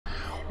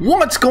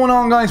What's going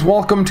on, guys?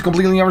 Welcome to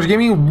Completely Average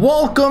Gaming.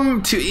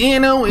 Welcome to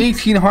Anno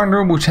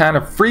 1800, which had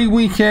a free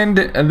weekend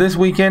this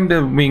weekend,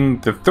 being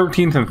the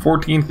 13th and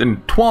 14th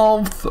and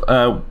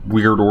 12th,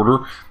 weird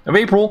order, of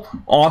April.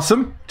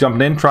 Awesome.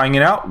 Jumping in, trying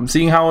it out, and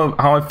seeing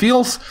how it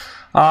feels.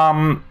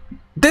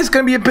 This is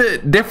going to be a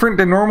bit different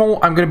than normal.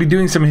 I'm going to be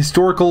doing some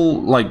historical,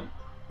 like,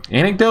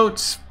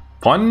 anecdotes,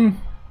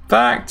 fun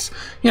facts,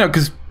 you know,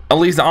 because at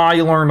least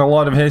I learned a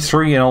lot of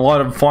history and a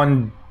lot of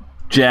fun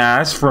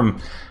jazz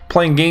from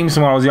playing games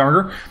when I was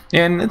younger,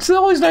 and it's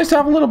always nice to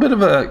have a little bit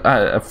of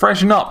a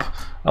freshen up,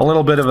 a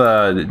little bit of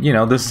a, you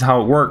know, this is how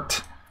it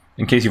worked,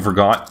 in case you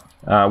forgot,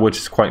 which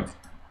is quite,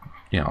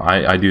 you know,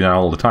 I do that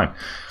all the time.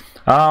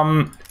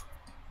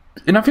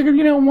 And I figured,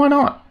 you know, why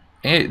not?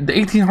 The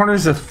 1800s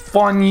is a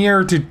fun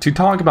year to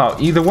talk about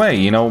either way,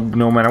 you know,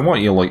 no matter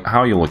what you look,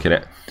 how you look at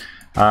it,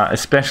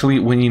 especially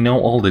when you know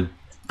all the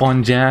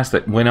fun jazz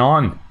that went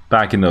on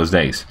back in those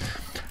days.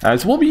 So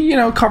we'll be, you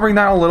know, covering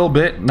that a little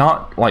bit,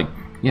 not like,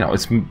 you know,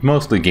 it's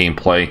mostly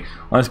gameplay.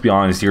 Let's be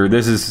honest here.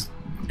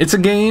 It's a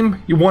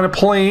game. You want to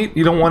play it.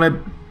 You don't want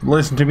to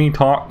listen to me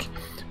talk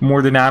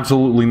more than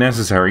absolutely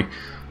necessary.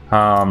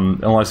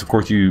 Unless, of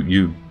course,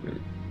 you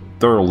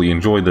thoroughly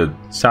enjoy the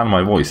sound of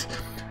my voice.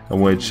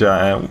 Which,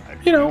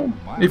 you know,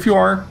 if you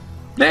are,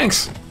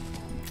 thanks.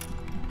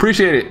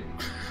 Appreciate it.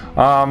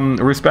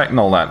 Respect and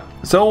all that.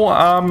 So,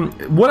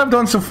 what I've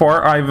done so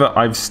far,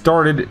 I've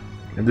started,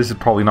 and this is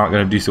probably not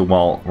going to do so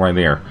well right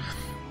there.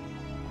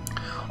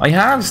 I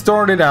have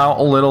started out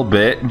a little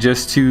bit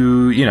just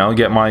to, you know,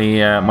 get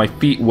my my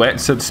feet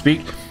wet, so to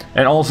speak,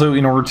 and also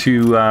in order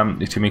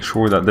to make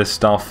sure that this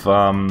stuff,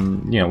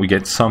 you know, we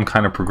get some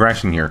kind of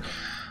progression here.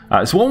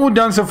 So what we've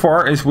done so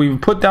far is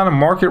we've put down a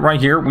market right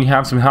here. We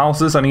have some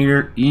houses on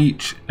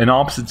each and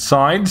opposite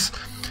sides.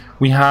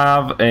 We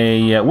have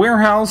a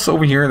warehouse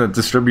over here that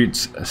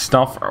distributes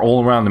stuff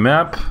all around the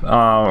map,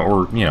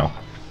 or, you know,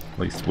 at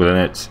least within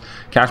its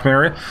catchment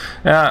area.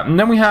 And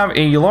then we have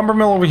a lumber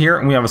mill over here,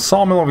 and we have a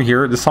sawmill over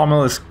here. The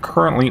sawmill is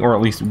currently, or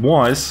at least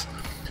was,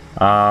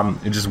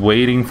 just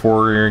waiting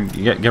for,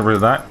 get rid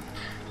of that.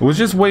 It was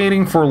just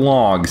waiting for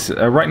logs.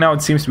 Right now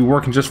it seems to be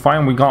working just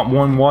fine. We got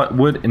one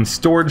wood in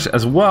storage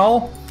as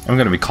well. I'm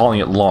going to be calling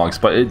it logs,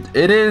 but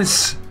it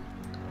is,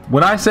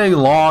 when I say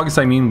logs,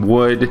 I mean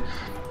wood.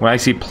 When I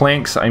say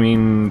planks, I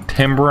mean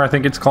timber, I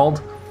think it's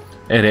called.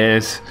 It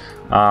is.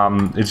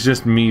 It's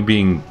just me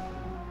being,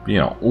 you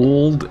know,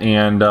 old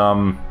and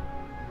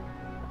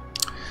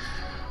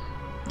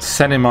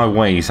set in my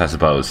ways, I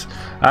suppose.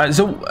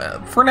 So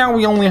for now,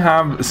 we only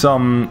have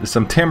some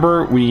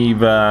timber.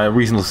 We've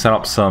recently set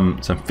up some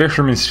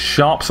fishermen's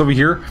shops over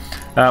here.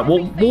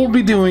 What we'll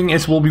be doing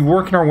is we'll be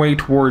working our way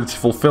towards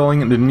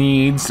fulfilling the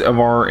needs of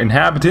our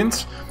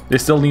inhabitants. They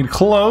still need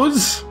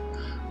clothes.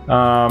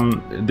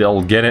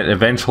 They'll get it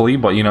eventually,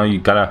 but you know, you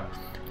gotta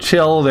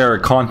chill. They're a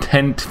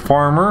content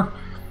farmer.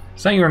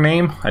 Is that your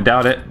name? I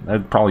doubt it.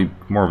 That's probably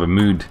more of a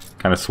mood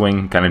kind of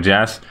swing, kind of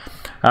jazz.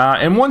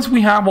 And once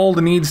we have all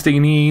the needs they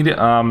need,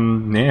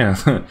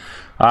 yeah.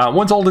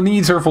 Once all the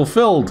needs are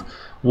fulfilled,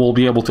 we'll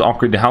be able to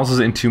upgrade the houses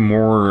into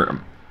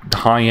more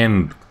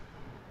high-end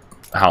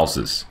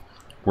houses,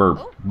 where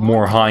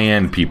more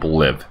high-end people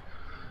live.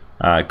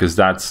 Because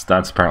that's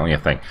apparently a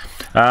thing.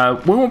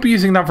 We won't be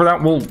using that for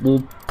that.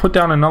 We'll put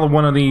down another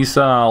one of these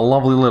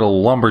lovely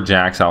little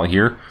lumberjacks out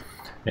here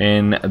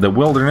in the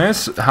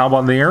wilderness. How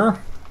about there?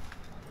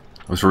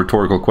 It's a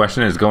rhetorical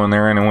question. It's going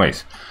there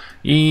anyways.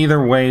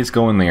 Either way, it's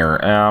going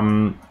there.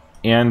 And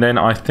then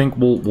I think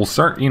we'll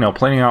start, you know,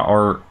 planning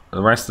out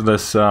the rest of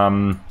this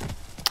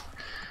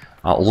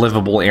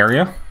livable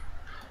area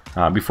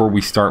before we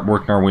start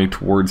working our way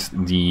towards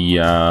the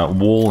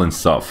wool and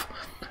stuff,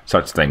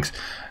 such things.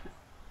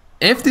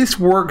 If this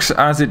works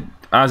as it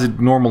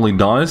normally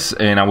does,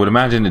 and I would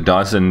imagine it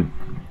does, and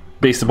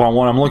based upon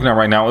what I'm looking at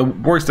right now, it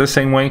works the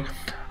same way.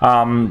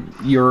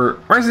 Your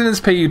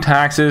residents pay you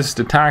taxes.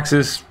 The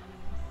taxes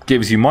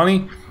gives you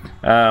money,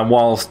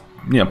 whilst,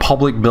 you know,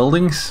 public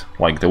buildings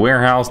like the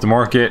warehouse, the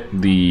market,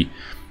 the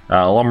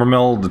lumber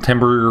mill, the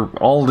timber,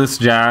 all this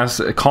jazz,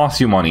 it costs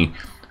you money.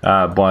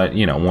 But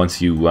you know,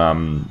 once you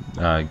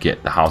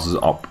get the houses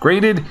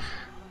upgraded,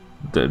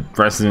 the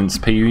residents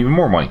pay you even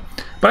more money.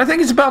 But I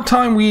think it's about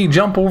time we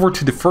jump over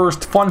to the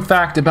first fun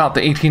fact about the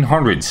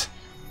 1800s.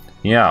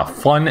 Yeah,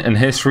 fun and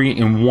history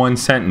in one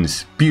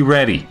sentence. Be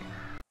ready.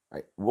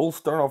 Right, we'll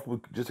start off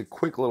with just a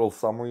quick little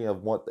summary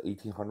of what the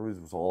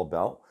 1800s was all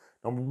about.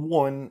 Number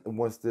one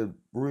was the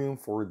room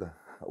for the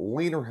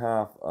later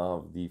half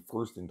of the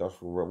first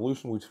industrial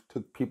revolution, which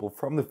took people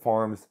from the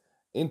farms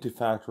into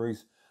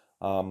factories,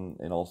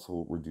 and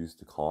also reduced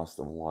the cost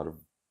of a lot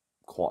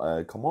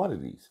of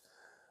commodities.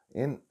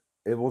 And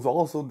it was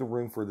also the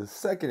room for the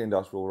second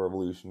industrial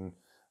revolution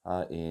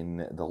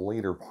in the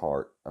later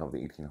part of the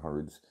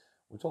 1800s,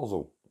 which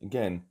also,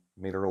 again,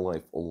 made our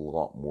life a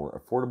lot more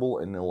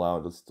affordable and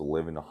allowed us to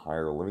live in a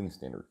higher living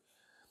standard.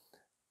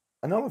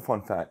 Another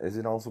fun fact is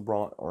it also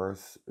brought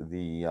us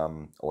the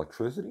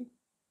electricity.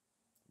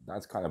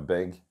 That's kind of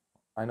big.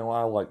 I know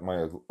I like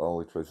my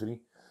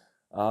electricity.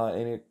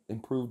 and it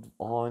improved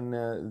on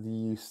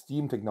the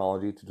steam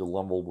technology to the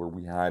level where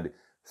we had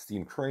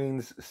steam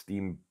trains,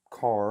 steam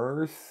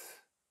cars,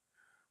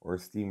 or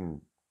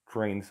steam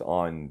trains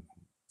on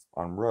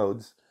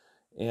roads,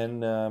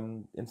 and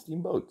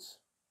steamboats.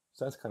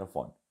 So that's kind of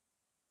fun.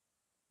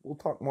 We'll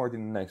talk more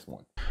in the next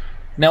one.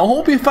 Now, I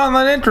hope you found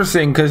that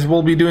interesting, because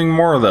we'll be doing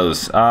more of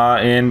those.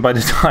 And by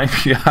the time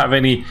you have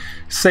any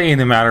say in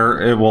the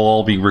matter, it will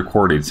all be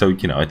recorded. So,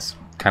 you know, it's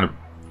kind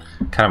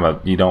of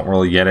a, you don't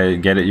really get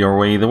it your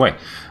way either way.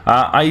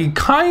 I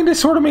kind of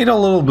sort of made a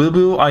little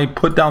boo-boo. I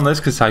put down this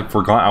because I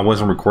forgot I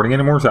wasn't recording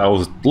anymore. So I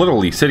was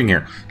literally sitting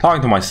here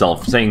talking to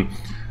myself saying,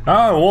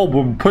 oh, well,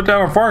 we'll put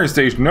down a fire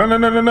station. No.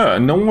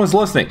 No one was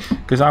listening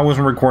because I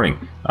wasn't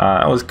recording.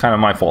 That was kind of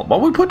my fault.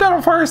 But we put down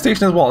a fire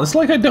station as well. It's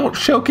like I don't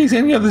showcase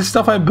any of the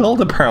stuff I build,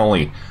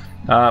 apparently.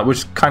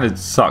 Which kind of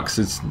sucks.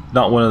 It's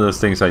not one of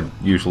those things I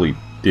usually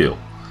do.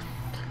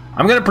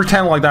 I'm going to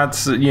pretend like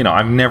that's, you know,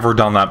 I've never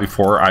done that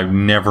before. I've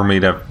never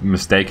made a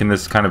mistake in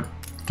this kind of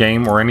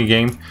game or any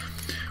game.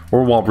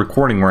 Or while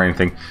recording or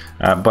anything.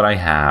 But I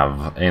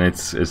have. And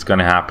it's going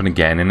to happen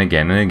again and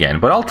again and again.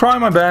 But I'll try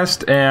my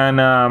best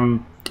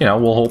and... you know,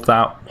 we'll hope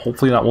that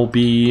hopefully that will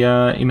be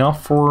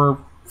enough for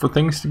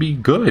things to be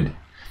good.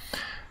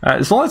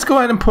 So let's go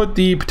ahead and put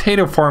the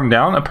potato farm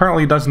down.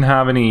 Apparently it doesn't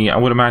have any, I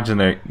would imagine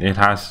that it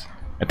has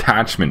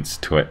attachments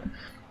to it.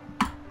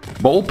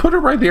 But we'll put it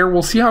right there.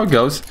 We'll see how it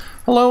goes.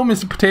 Hello,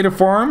 Mr. Potato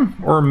Farm,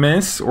 or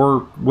Miss,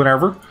 or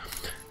whatever.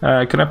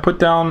 Can I put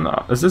down,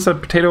 is this a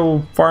potato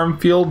farm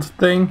field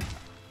thing?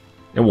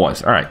 It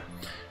was, all right.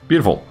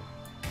 Beautiful.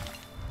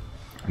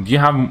 Do you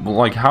have,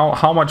 like,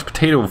 how much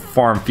potato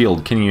farm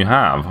field can you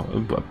have?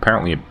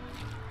 Apparently a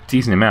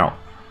decent amount.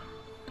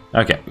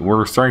 Okay,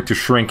 we're starting to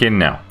shrink in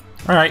now.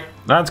 Alright,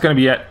 that's going to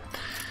be it.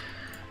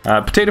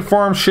 Potato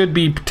farm should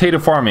be potato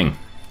farming.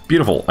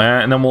 Beautiful.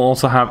 And then we'll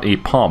also have a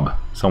pub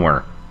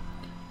somewhere.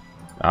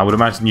 I would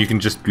imagine you can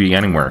just be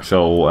anywhere.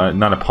 So,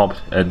 not a pub,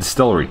 a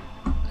distillery.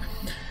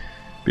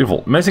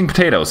 Beautiful. Missing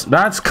potatoes.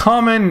 That's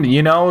coming,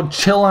 you know,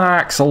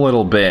 chillax a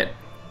little bit.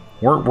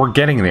 We're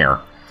getting there.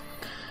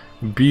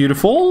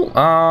 Beautiful.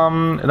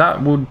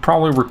 That would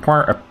probably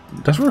require a...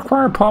 Does it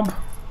require a pub?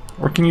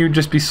 Or can you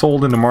just be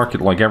sold in the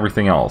market like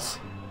everything else?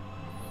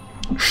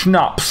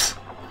 Schnapps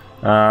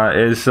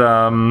is...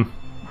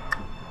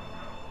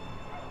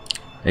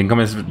 Income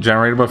is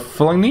generated by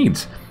fulfilling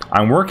needs.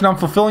 I'm working on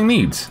fulfilling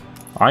needs.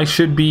 I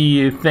should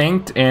be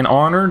thanked and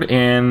honored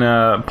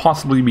and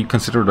possibly be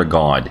considered a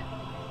god.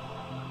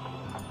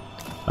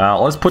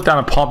 Let's put down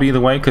a pub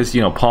either way, because,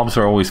 you know, pubs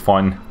are always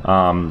fun.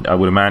 I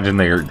would imagine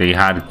they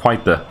had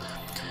quite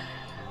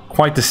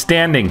the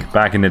standing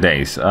back in the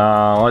days.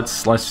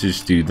 Let's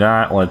just do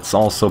that. Let's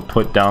also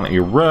put down a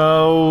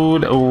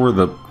road over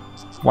the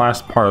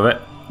last part of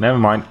it. Never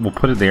mind, we'll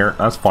put it there.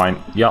 That's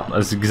fine. Yep,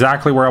 that's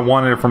exactly where I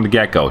wanted it from the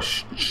get-go.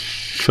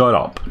 Shut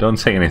up. Don't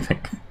say anything.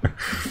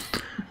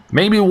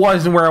 Maybe it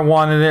wasn't where I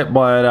wanted it,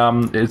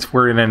 but it's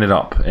where it ended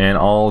up, and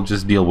I'll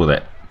just deal with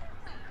it.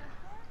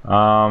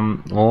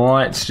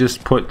 Let's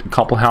just put a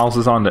couple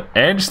houses on the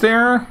edge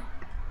there.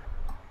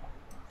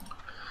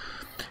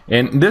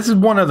 And this is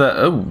one of the...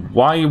 Oh,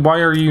 why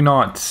are you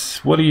not...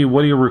 What are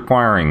you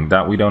requiring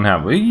that we don't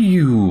have?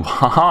 Ew,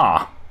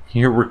 haha.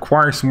 You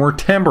require some more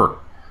timber,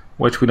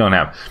 which we don't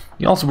have.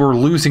 You also were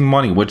losing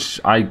money, which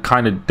I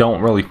kind of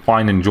don't really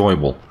find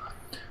enjoyable.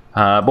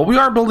 But we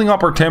are building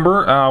up our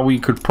timber. We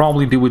could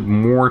probably do with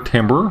more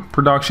timber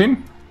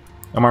production.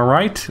 Am I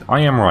right?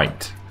 I am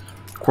right.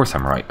 Of course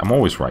I'm right. I'm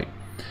always right.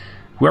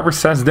 Whoever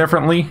says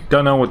differently,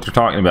 don't know what they're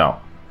talking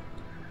about.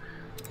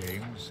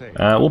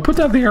 We'll put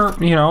that there,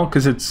 you know,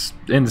 because it's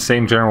in the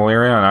same general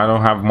area, and I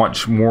don't have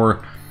much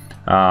more.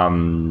 You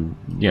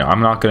know,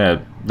 I'm not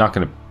gonna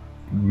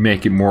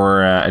make it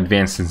more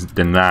advanced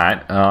than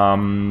that.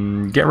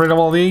 Get rid of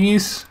all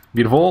these.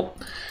 Beautiful.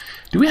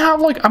 Do we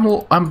have like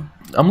I'm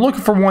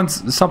looking for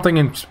something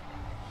in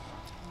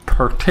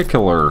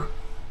particular.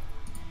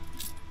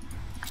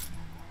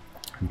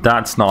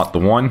 That's not the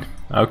one.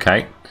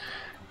 Okay.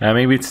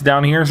 Maybe it's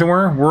down here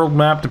somewhere. World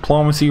map,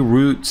 diplomacy,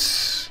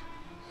 roots.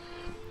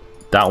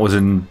 That was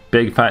in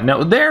big fat.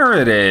 No, there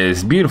it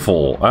is.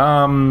 Beautiful.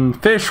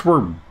 Fish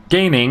we're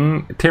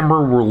gaining.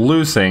 Timber we're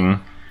losing.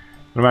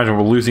 I imagine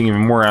we're losing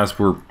even more as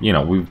we're, you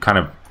know, we've kind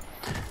of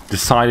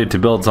decided to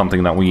build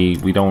something that we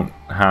didn't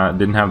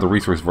have the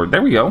resource for.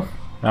 There we go.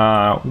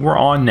 We're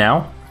on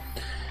now.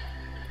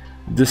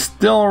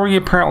 Distillery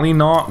apparently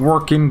not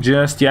working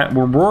just yet.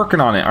 We're working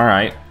on it. All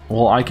right.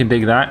 Well, I can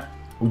dig that.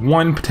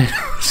 One potato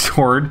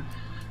sword.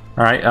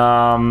 All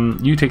right.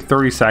 You take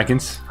 30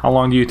 seconds. How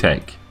long do you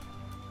take?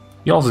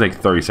 You also take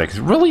 30 seconds.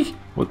 Really?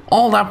 With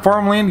all that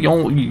farmland, you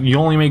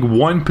only make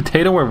one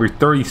potato every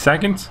 30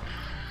 seconds?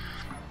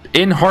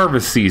 In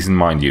harvest season,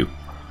 mind you.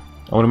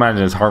 I would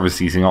imagine it's harvest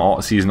season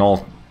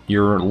all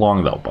year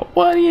long, though. But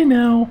what do you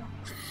know?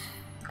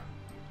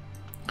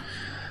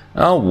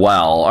 Oh,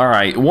 well.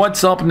 Alright,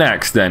 what's up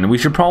next, then? We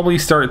should probably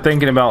start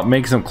thinking about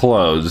making some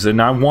clothes. And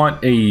I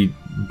want a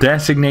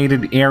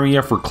designated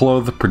area for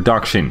clothes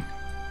production.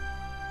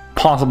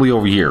 Possibly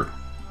over here.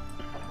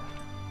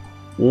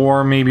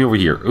 Or maybe over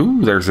here.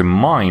 Ooh, there's a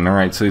mine.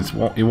 Alright, so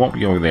it won't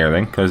be over there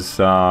then, because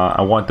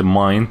I want the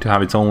mine to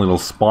have its own little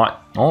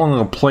spot, own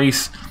little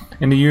place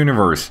in the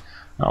universe.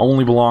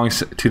 Only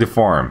belongs to the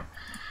farm.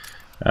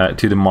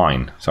 To the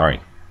mine, sorry.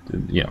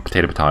 You know,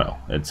 potato.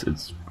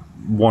 It's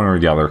one or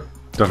the other.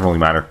 Doesn't really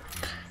matter.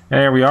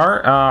 And there we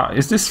are.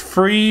 Is this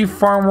free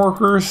farm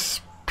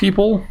workers,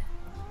 people?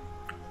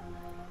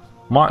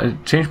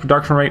 Change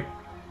production rate.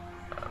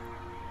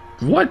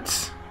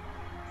 What?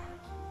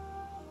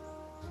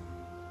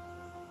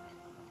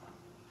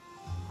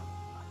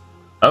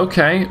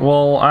 Okay,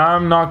 well,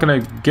 I'm not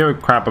gonna give a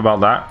crap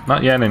about that.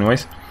 Not yet,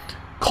 anyways.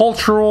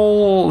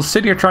 Cultural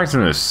city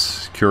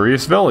attractiveness.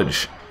 Curious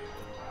village.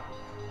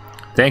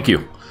 Thank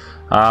you.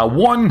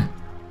 1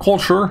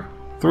 culture,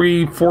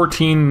 3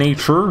 14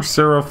 nature,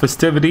 0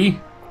 festivity,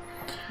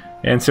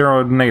 and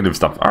 0 negative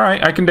stuff.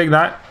 Alright, I can dig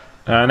that.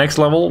 Next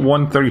level,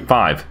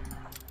 135.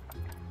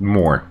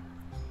 More.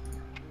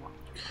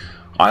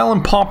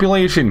 Island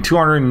population,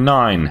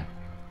 209.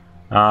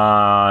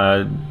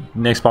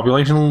 Next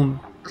population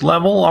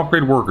level,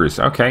 upgrade workers.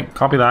 Okay,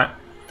 copy that.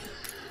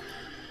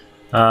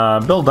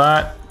 Build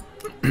that.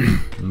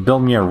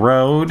 Build me a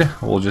road.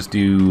 We'll just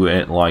do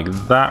it like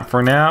that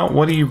for now.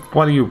 What are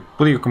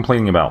you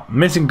complaining about?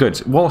 Missing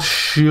goods. Well,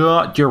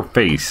 shut your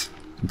face.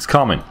 It's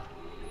coming.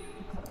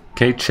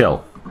 Okay,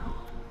 chill.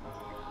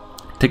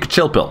 Take a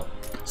chill pill.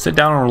 Sit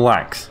down and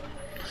relax.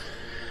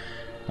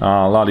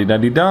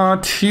 La-di-da-di-da.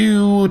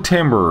 2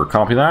 timber.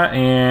 Copy that.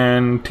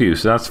 And 2.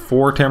 So that's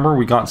 4 timber.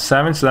 We got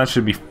 7, so that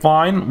should be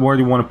fine. Where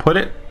do you want to put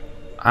it?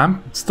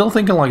 I'm still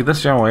thinking like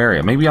this general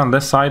area. Maybe on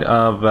this side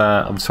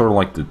of sort of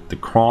like the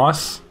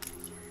cross.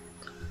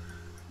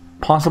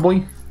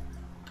 Possibly.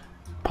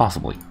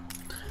 Possibly.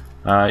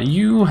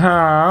 You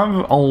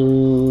have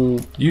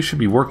you should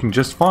be working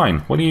just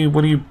fine. What are you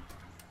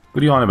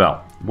on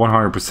about?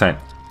 100%.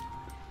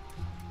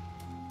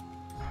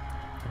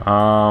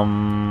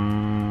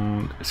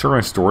 Server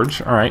and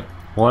storage. All right.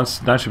 Well,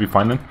 that should be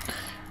fine then.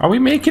 Are we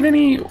making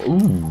any?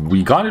 Ooh,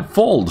 we got it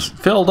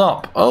filled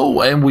up.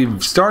 Oh, and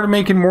we've started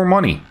making more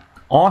money.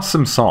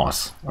 Awesome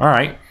sauce. All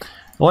right.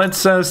 Let's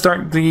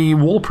start the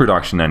wool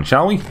production then,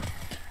 shall we?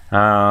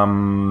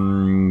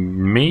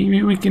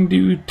 Maybe we can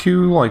do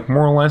 2 like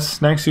more or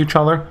less next to each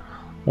other.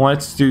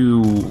 Let's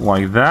do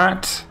like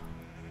that.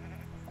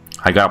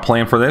 I got a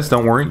plan for this.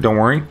 Don't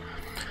worry.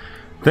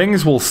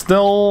 Things will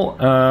still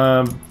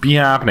be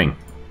happening.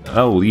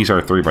 Oh, these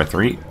are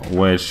 3x3,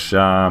 which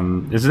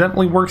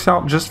incidentally works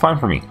out just fine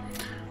for me.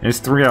 And it's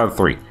 3 out of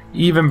 3.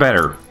 Even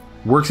better.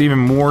 Works even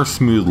more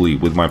smoothly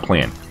with my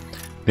plan.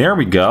 There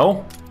we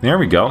go.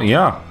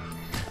 Yeah.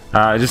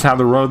 Just have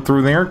the road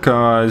through there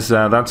because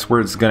that's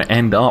where it's going to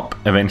end up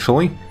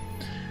eventually.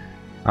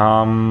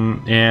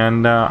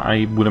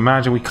 I would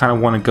imagine we kind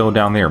of want to go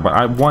down there. But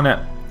I want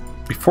to...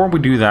 Before we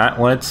do that,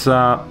 let's...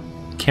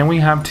 can we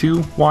have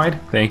 2 wide?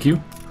 Thank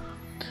you.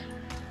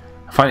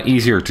 I find it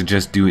easier to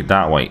just do it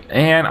that way.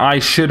 And I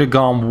should have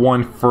gone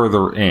 1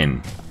 further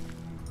in.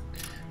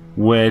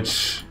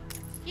 Which...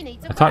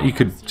 I thought you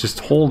could just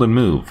hold and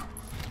move.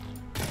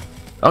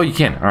 Oh, you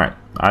can. Alright.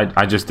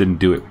 I just didn't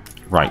do it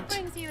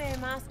right.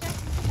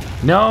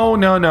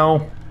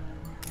 No.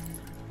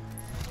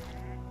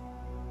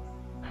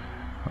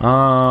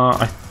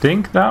 I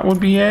think that would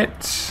be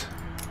it.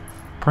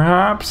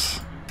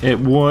 Perhaps. It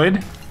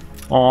would.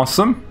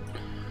 Awesome.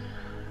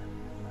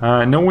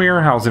 No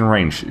warehouse in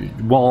range.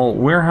 Well,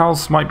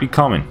 warehouse might be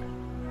coming.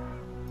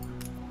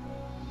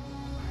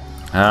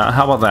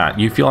 How about that?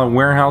 You feel a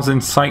warehouse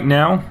in sight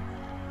now?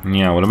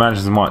 Yeah, I would imagine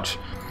as much.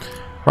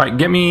 Right,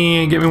 get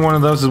me one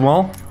of those as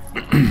well.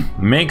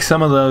 Make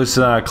some of those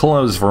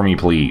clothes for me,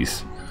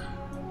 please.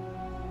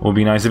 Would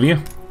be nice of you.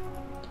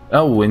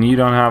 Oh, and you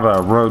don't have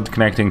a road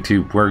connecting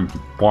to where you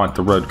want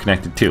the road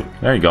connected to.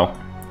 There you go.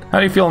 How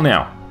do you feel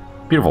now?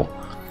 Beautiful.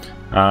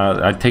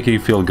 I take it you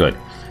feel good.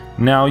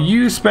 Now,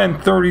 you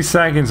spent 30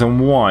 seconds on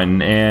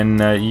one,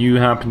 and you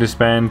happen to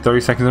spend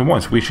 30 seconds on one,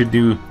 so we should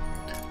do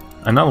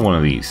another one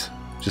of these.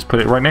 Just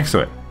put it right next to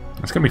it.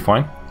 That's going to be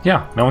fine.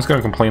 Yeah, no one's going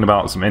to complain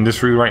about some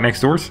industry right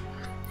next doors.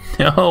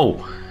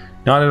 No,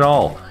 not at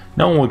all.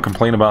 No one would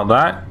complain about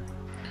that.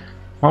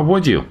 Why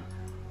would you?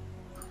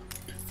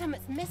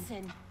 Something's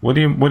missing. What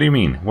do you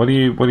mean? What do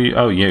you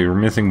oh yeah, you're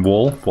missing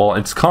wool? Well,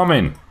 it's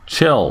coming.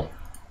 Chill.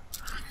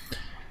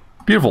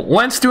 Beautiful.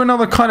 Let's do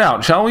another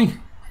cutout, shall we?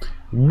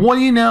 What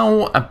do you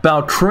know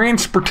about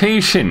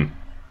transportation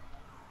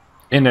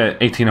in the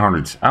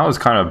 1800s? That was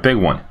kind of a big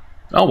one.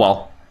 Oh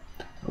well.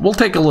 We'll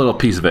take a little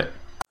piece of it.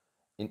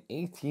 In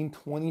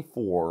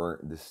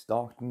 1824, the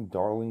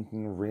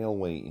Stockton-Darlington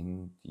Railway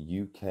in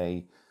the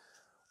UK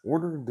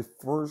ordered the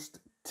first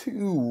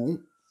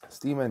 2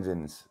 steam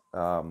engines,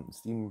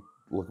 steam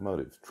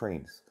locomotives,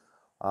 trains,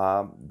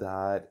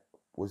 that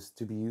was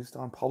to be used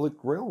on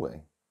public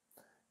railway.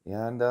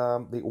 And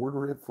they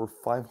ordered it for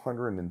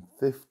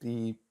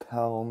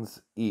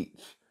 £550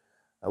 each,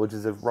 which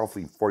is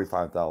roughly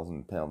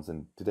 £45,000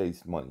 in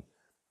today's money.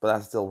 But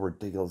that's still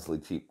ridiculously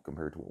cheap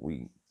compared to what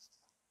we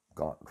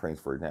got trains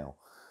for now.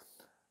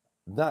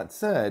 That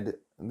said,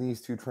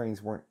 these 2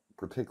 trains weren't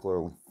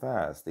particularly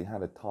fast. They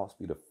had a top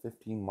speed of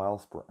 15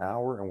 miles per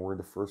hour and were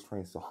the first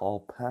trains to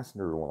haul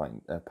passenger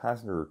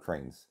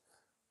trains,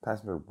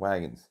 passenger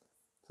wagons.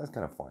 So that's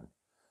kind of fun.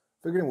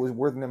 Figured it was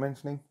worth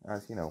mentioning,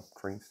 as you know,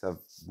 trains have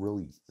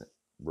really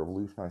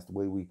revolutionized the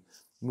way we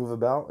move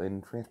about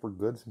and transport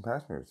goods and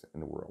passengers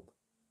in the world.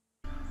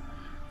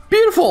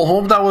 Beautiful.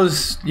 Hope that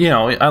was, you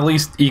know, at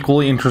least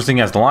equally interesting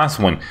as the last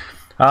one.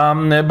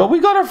 But we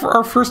got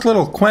our first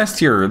little quest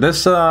here.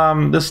 This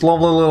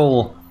lovely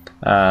little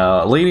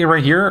lady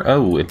right here.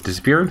 Oh, it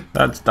disappeared.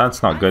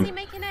 That's not good.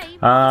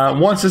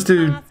 Wants us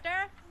to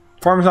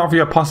farmers offer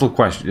you a puzzle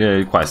quest.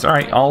 All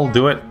right, I'll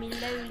do it.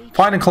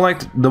 Find and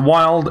collect the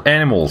wild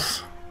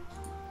animals.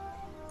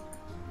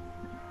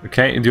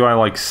 Okay, do I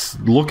like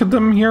look at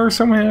them here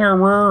somewhere?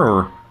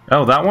 Or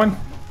oh, that one.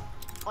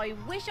 I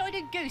wish I'd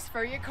a goose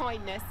for your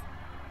kindness.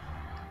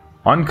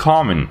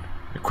 Uncommon,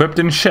 equipped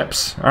in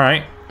ships. All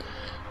right.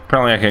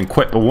 Apparently, I can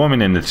equip a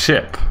woman in the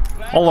ship.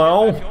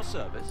 Hello.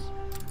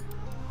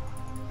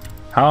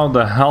 How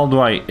the hell do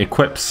I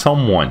equip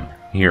someone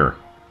here?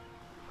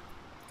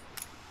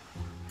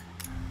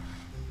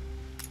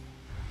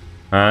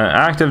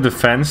 Active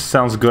defense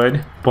sounds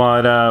good,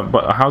 but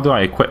how do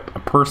I equip a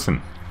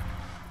person?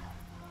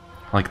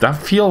 Like, that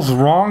feels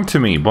wrong to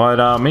me,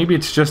 but maybe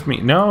it's just me.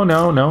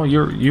 No,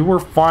 you were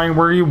fine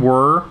where you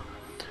were.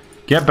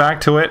 Get back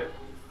to it.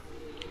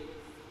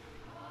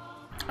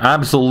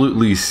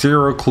 Absolutely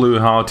zero clue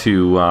how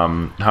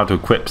to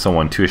equip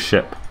someone to a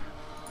ship.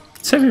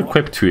 It said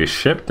equip to a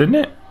ship, didn't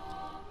it?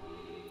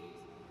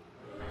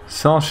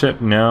 Sell ship,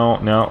 no,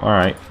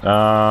 alright.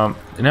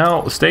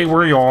 No, stay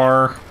where you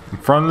are, in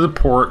front of the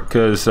port,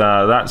 because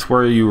that's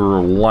where you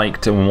were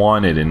liked and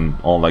wanted and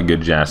all that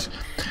good jazz.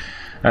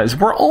 So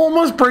we're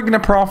almost breaking a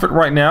profit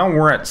right now.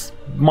 We're at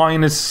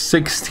minus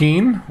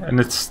 16, and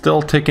it's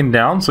still ticking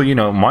down, so, you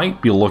know, it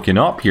might be looking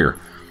up here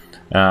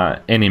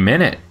any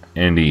minute,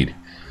 indeed.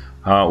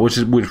 Which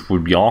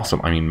would be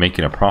awesome. I mean,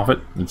 making a profit,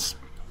 it's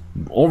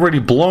already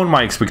blown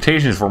my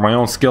expectations for my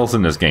own skills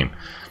in this game.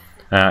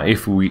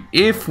 If we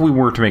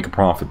were to make a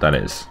profit, that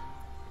is.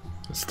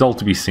 It's still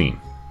to be seen.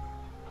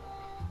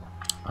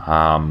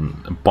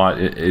 But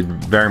it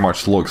very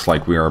much looks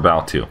like we are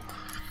about to.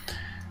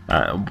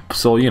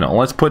 So, you know,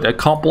 let's put a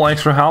couple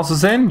extra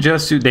houses in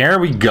just to... There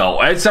we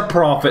go. It's a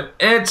profit.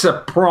 It's a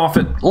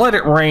profit. Let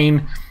it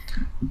rain.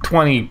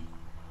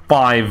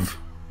 25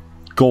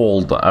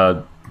 gold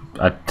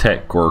a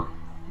tick or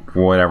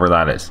whatever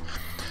that is.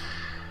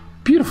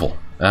 Beautiful.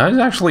 It's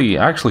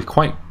actually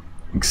quite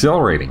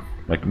exhilarating.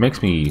 Like,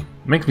 makes me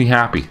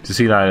happy to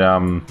see that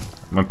I'm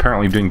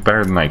apparently doing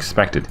better than I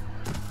expected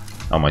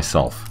on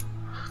myself.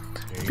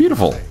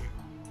 Beautiful.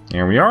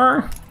 Here we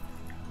are.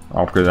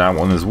 I'll upgrade that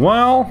one as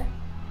well.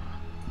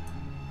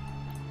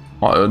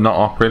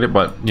 Not upgrade it,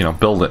 but, you know,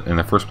 build it in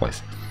the first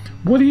place.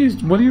 What do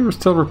you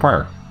still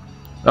require?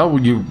 Oh,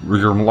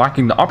 you're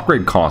lacking the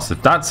upgrade cost.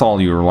 If that's all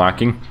you're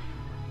lacking,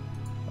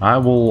 I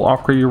will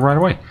upgrade you right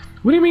away.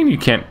 What do you mean you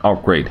can't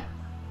upgrade?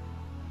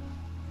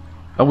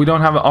 Oh, we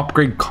don't have an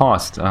upgrade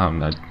cost.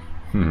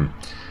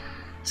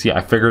 See,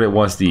 I figured it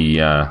was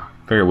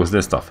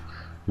this stuff.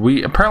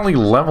 We apparently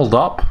leveled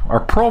up. Our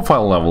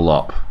profile leveled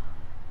up.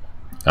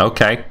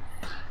 Okay.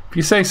 If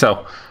you say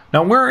so.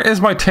 Now, where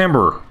is my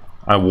timber?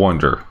 I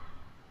wonder.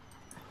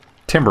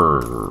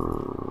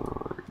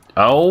 Timber.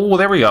 Oh,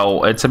 there we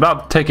go. It's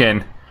about to tick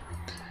in.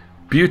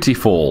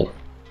 Beautiful.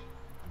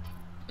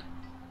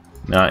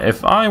 Now,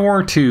 if I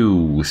were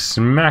to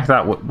smack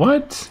that...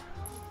 What?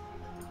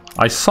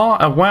 I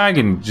saw a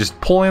wagon just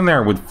pull in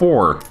there with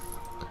 4.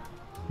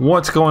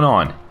 What's going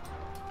on?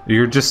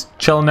 You're just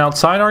chilling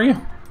outside, are you?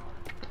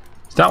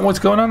 Is that what's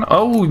going on?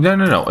 Oh,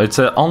 no. It's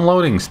an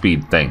unloading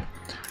speed thing.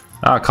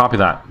 Copy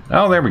that.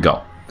 Oh, there we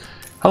go.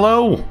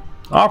 Hello.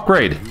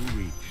 Upgrade.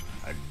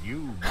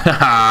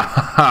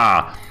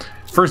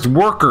 First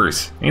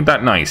workers. Ain't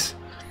that nice?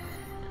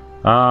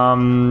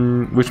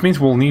 Which means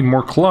we'll need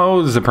more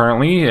clothes,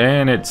 apparently,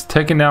 and it's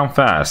ticking down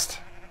fast.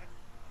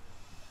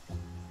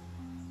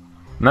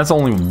 And that's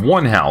only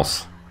one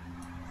house.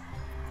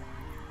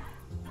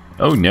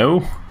 Oh,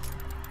 no.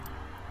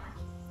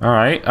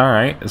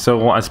 Alright.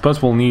 So I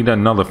suppose we'll need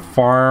another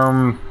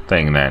farm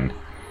thing, then.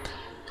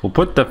 We'll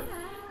put the...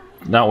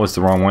 That was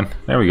the wrong one.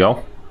 There we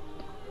go.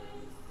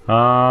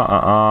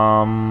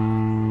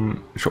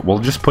 Sure, we'll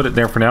just put it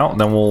there for now.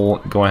 Then we'll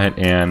go ahead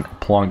and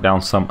plonk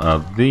down some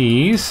of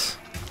these.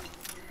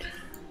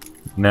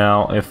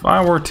 Now, if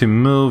I were to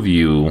move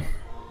you,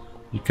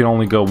 you can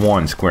only go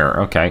 1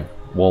 square. Okay.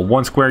 Well,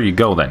 1 square you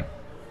go then.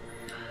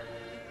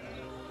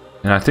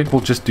 And I think we'll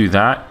just do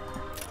that.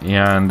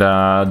 And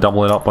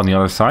double it up on the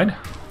other side.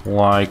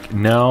 Like,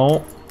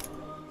 no.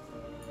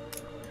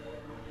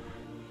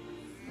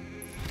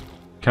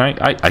 Can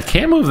I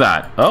can't move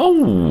that.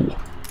 Oh,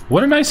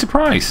 what a nice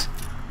surprise.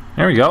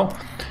 There we go.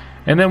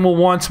 And then we'll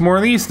want some more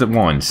of these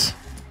ones.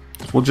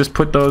 We'll just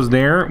put those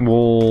there.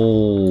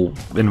 We'll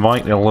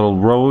invite a little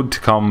road to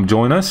come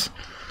join us.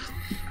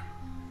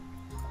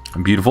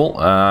 Beautiful.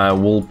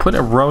 We'll put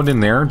a road in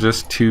there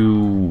just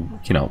to,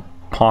 you know,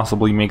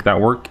 possibly make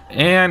that work.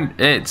 And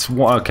it's...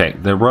 okay,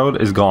 the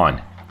road is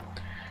gone.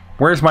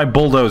 Where's my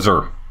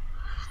bulldozer?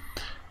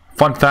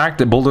 Fun fact,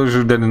 the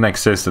bulldozer didn't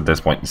exist at this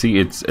point. See,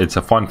 it's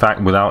a fun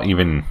fact without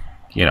even,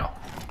 you know,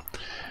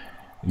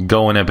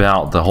 going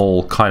about the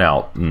whole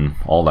cutout and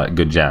all that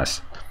good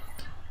jazz.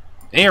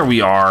 There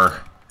we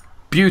are.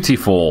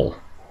 Beautiful.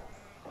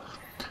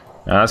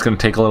 That's going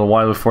to take a little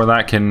while before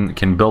that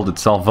can build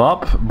itself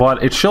up,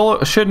 but it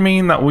should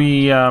mean that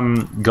we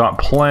got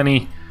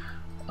plenty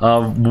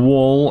of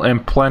wool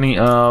and plenty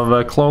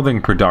of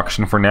clothing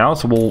production for now.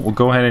 So we'll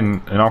go ahead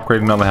and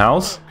upgrade another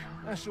house.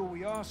 That's all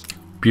we ask.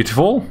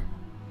 Beautiful.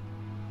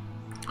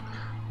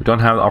 We don't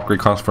have the upgrade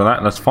cost for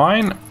that. That's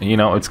fine. You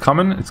know, it's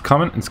coming. It's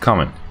coming. It's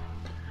coming.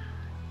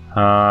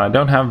 I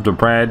don't have the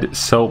bread,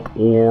 soap,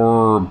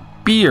 or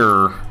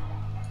beer.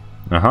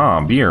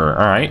 Beer.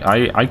 All right.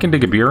 I can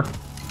dig a beer.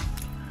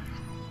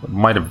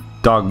 Might have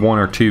dug one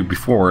or two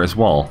before as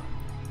well.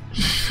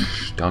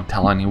 Shh, don't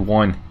tell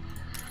anyone.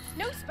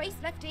 No space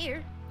left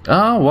here.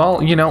 Oh,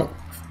 well, you know,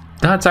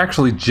 that's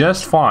actually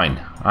just fine.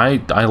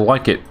 I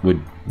like it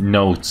with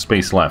no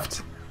space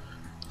left.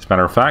 As a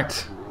matter of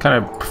fact,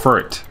 kind of prefer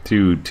it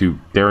to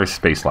there is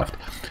space left.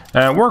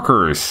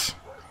 Workers.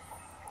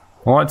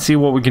 Well, let's see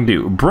what we can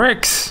do.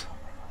 Bricks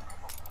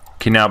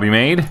can now be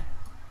made.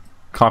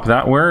 Copy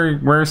that.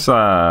 Where's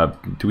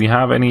do we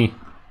have any?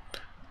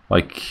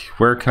 Like,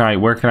 where can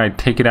I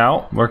take it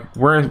out?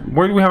 Where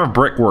do we have a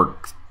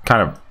brickwork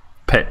kind of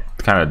pit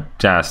kind of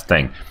jazz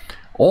thing?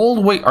 All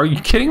the way? Are you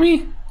kidding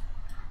me?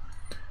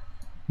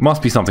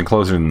 Must be something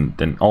closer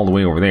than all the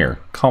way over there.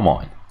 Come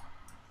on.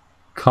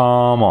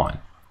 Come on.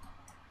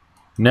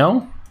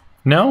 No?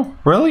 No?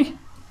 Really?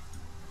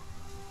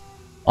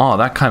 Oh,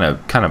 that kind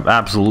of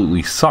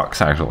absolutely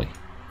sucks, actually.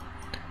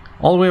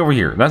 All the way over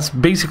here. That's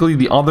basically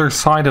the other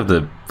side of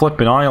the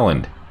flippin'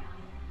 island.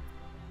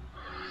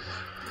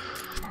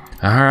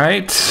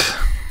 Alright.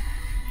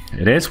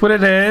 It is what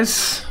it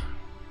is.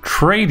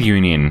 Trade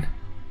union.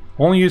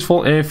 Only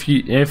useful if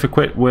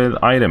equipped with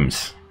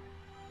items.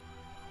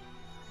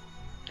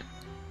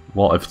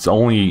 Well, if it's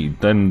only,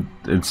 then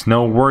it's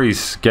no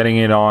worries getting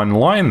it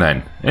online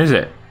then, is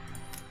it?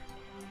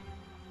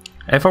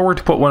 If I were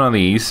to put one of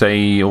these,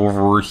 say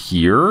over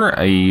here,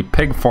 a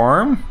pig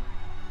farm,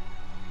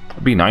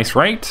 that'd be nice,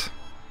 right?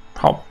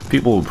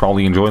 People would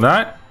probably enjoy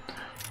that,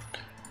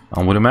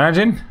 I would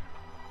imagine.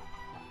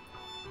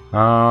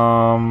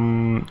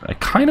 I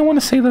kind of want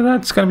to say that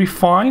that's going to be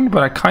fine,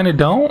 but I kind of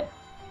don't.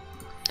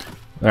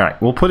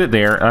 Alright, we'll put it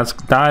there.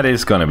 That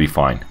is going to be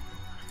fine.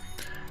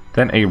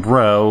 Then a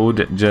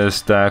road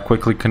just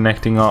quickly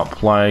connecting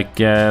up like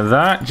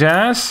that,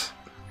 jazz.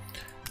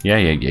 Yeah.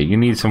 You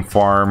need some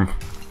farm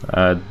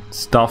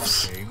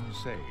stuffs.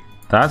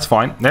 That's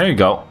fine. There you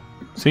go.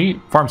 See?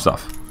 Farm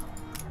stuff.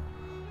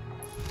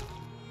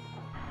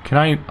 Can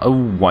I...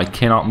 oh, I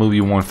cannot move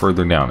you one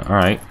further down.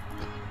 Alright.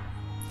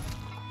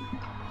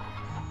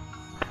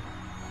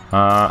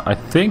 I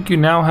think you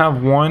now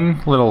have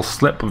one little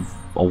slip of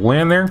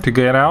land there to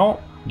get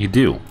out. You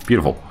do.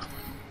 Beautiful.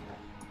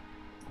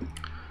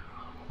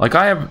 Like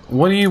I have...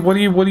 what are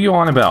you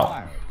on about?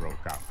 Fire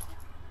broke out.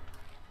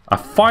 A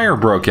fire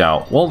broke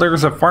out. Well,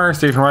 there's a fire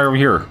station right over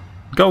here.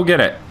 Go get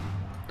it.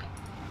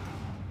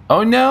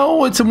 Oh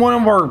no, it's in one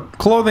of our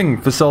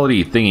clothing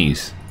facility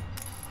thingies.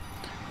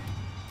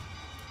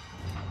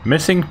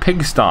 Missing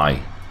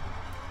pigsty.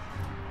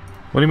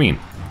 What do you mean?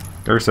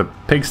 There's a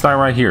pigsty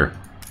right here.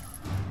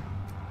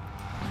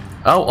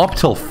 Oh, up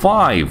till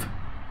 5.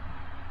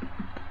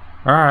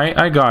 Alright,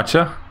 I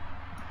gotcha.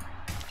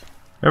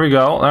 There we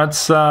go.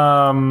 That's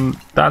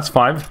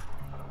 5.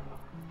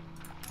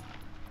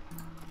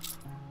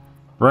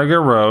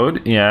 Regular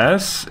road,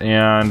 yes.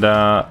 And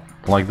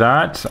like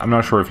that. I'm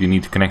not sure if you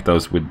need to connect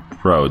those with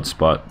roads,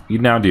 but you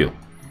now do.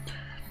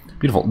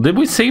 Beautiful. Did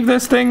we save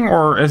this thing,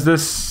 or is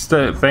this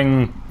the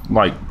thing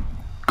like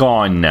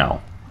gone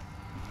now?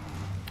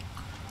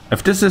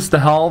 If this is the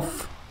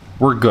health,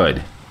 we're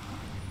good.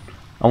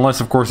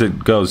 Unless, of course,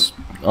 it goes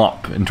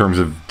up in terms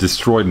of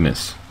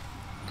destroyedness.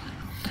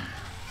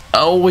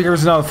 Oh,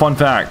 here's another fun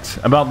fact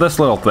about this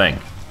little thing.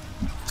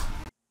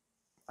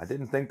 I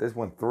didn't think this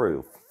went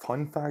through.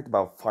 Fun fact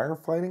about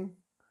firefighting?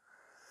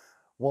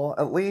 Well,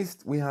 at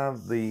least we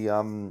have the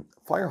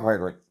fire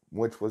hydrant,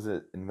 which was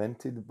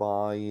invented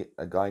by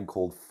a guy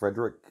called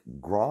Frederick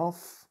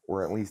Groff,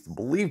 or at least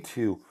believed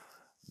to,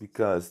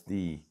 because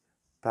the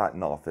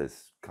patent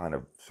office kind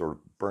of sort of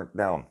burnt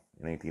down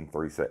in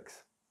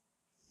 1836.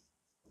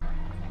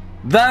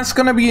 That's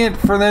gonna be it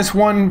for this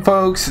one,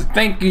 folks.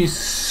 Thank you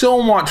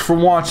so much for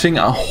watching.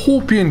 I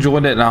hope you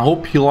enjoyed it, and I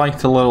hope you liked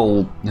the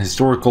little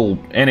historical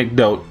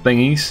anecdote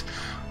thingies,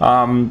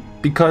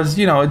 because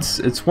you know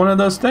it's one of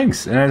those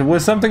things, and it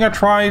was something I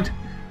tried.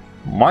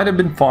 Might have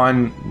been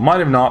fun, might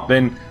have not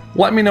been.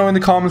 Let me know in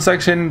the comment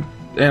section,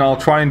 and I'll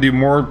try and do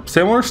more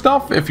similar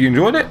stuff if you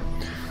enjoyed it.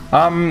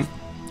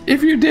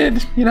 If you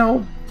did, you know,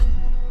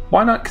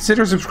 why not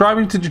consider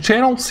subscribing to the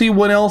channel? See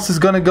what else is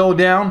gonna go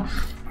down.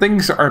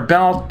 Things are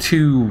about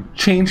to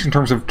change in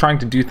terms of trying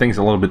to do things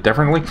a little bit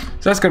differently.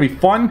 So that's going to be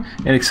fun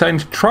and exciting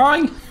to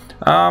try.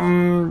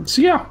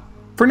 So yeah,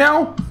 for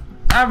now,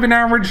 I've been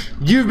average,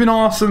 you've been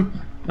awesome,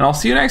 and I'll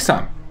see you next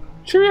time.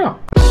 Cheerio.